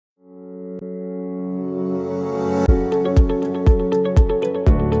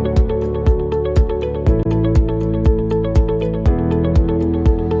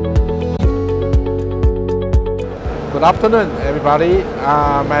Good afternoon, everybody.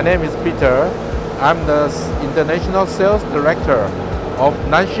 My name is Peter. I'm the International Sales Director of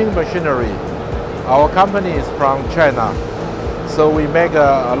Nanxing Machinery. Our company is from China. So we make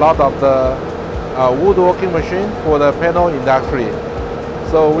a lot of the woodworking machine for the panel industry.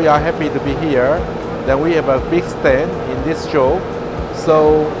 So we are happy to be here. Then we have a big stand in this show.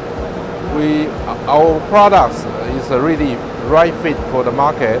 So our products is really right fit for the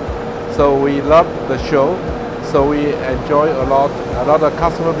market. So we love the show. So we enjoy a lot of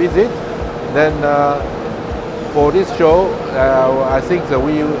customer visit. Then for this show, I think that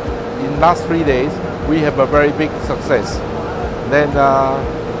in last 3 days we have a very big success. Then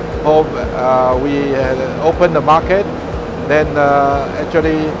hope we open the market. Then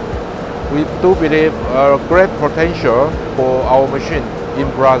actually we do believe a great potential for our machine in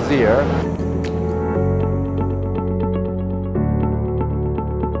Brazil.